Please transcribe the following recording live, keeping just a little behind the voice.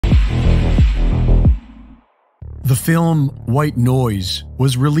The film White Noise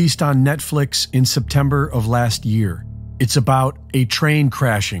was released on Netflix in September of last year. It's about a train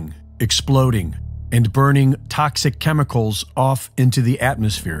crashing, exploding, and burning toxic chemicals off into the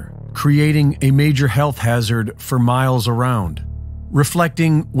atmosphere, creating a major health hazard for miles around,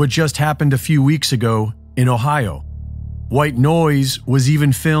 reflecting what just happened a few weeks ago in Ohio. White Noise was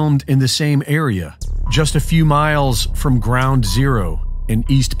even filmed in the same area, just a few miles from Ground Zero in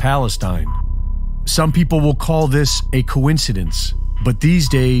East Palestine. Some people will call this a coincidence, but these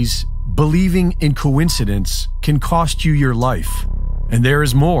days, believing in coincidence can cost you your life. And there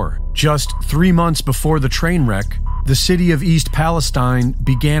is more. Just 3 months before the train wreck, the city of East Palestine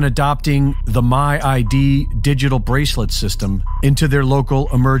began adopting the MyID digital bracelet system into their local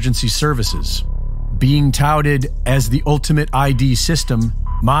emergency services. Being touted as the ultimate ID system,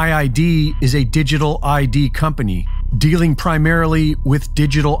 MyID is a digital ID company dealing primarily with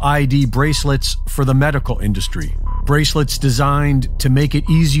digital ID bracelets for the medical industry. Bracelets designed to make it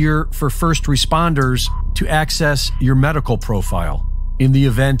easier for first responders to access your medical profile in the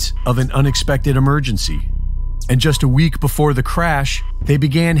event of an unexpected emergency. And just a week before the crash, they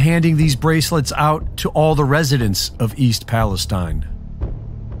began handing these bracelets out to all the residents of East Palestine.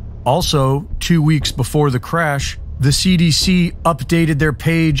 Also, 2 weeks before the crash, the CDC updated their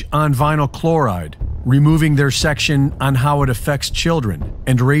page on vinyl chloride, removing their section on how it affects children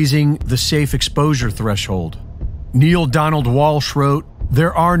and raising the safe exposure threshold. Neil Donald Walsh wrote,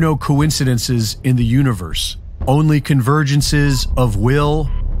 "There are no coincidences in the universe, only convergences of will,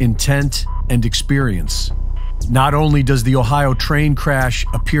 intent, and experience." Not only does the Ohio train crash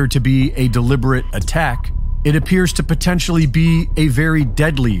appear to be a deliberate attack, it appears to potentially be a very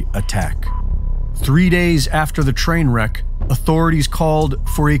deadly attack. 3 days after the train wreck, authorities called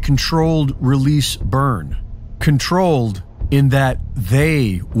for a controlled release burn. Controlled in that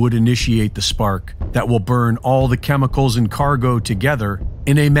they would initiate the spark that will burn all the chemicals and cargo together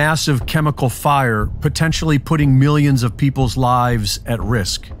in a massive chemical fire, potentially putting millions of people's lives at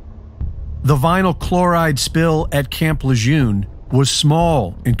risk. The vinyl chloride spill at Camp Lejeune was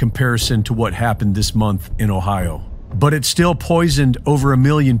small in comparison to what happened this month in Ohio, but it still poisoned over 1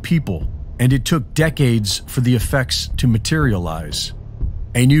 million people, and it took decades for the effects to materialize.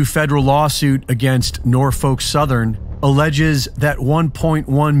 A new federal lawsuit against Norfolk Southern alleges that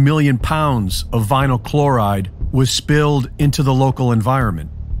 1.1 million pounds of vinyl chloride was spilled into the local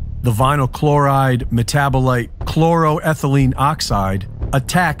environment. The vinyl chloride metabolite chloroethylene oxide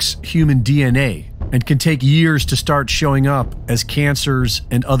attacks human DNA and can take years to start showing up as cancers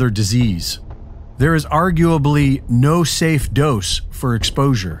and other disease. There is arguably no safe dose for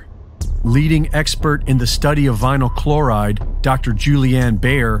exposure. Leading expert in the study of vinyl chloride, Dr. Julianne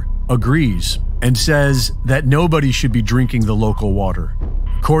Baer, agrees and says that nobody should be drinking the local water.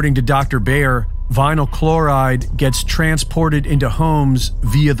 According to Dr. Baer, vinyl chloride gets transported into homes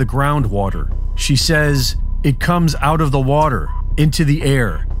via the groundwater. She says it comes out of the water into the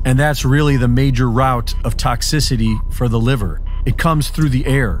air, and that's really the major route of toxicity for the liver. It comes through the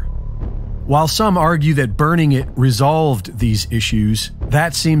air. While some argue that burning it resolved these issues,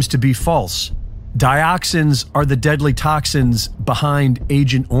 that seems to be false. Dioxins are the deadly toxins behind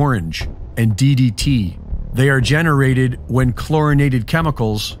Agent Orange and DDT. They are generated when chlorinated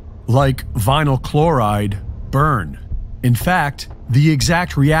chemicals, like vinyl chloride, burn. In fact, the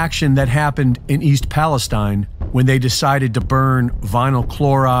exact reaction that happened in East Palestine when they decided to burn vinyl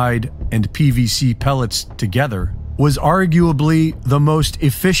chloride and PVC pellets together was arguably the most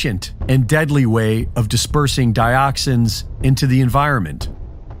efficient and deadly way of dispersing dioxins into the environment,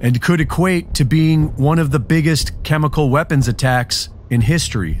 and could equate to being one of the biggest chemical weapons attacks in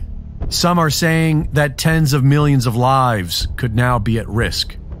history. Some are saying that tens of millions of lives could now be at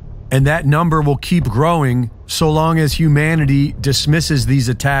risk, and that number will keep growing so long as humanity dismisses these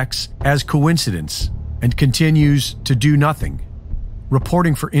attacks as coincidence and continues to do nothing.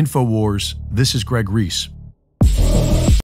 Reporting for InfoWars, this is Greg Reese.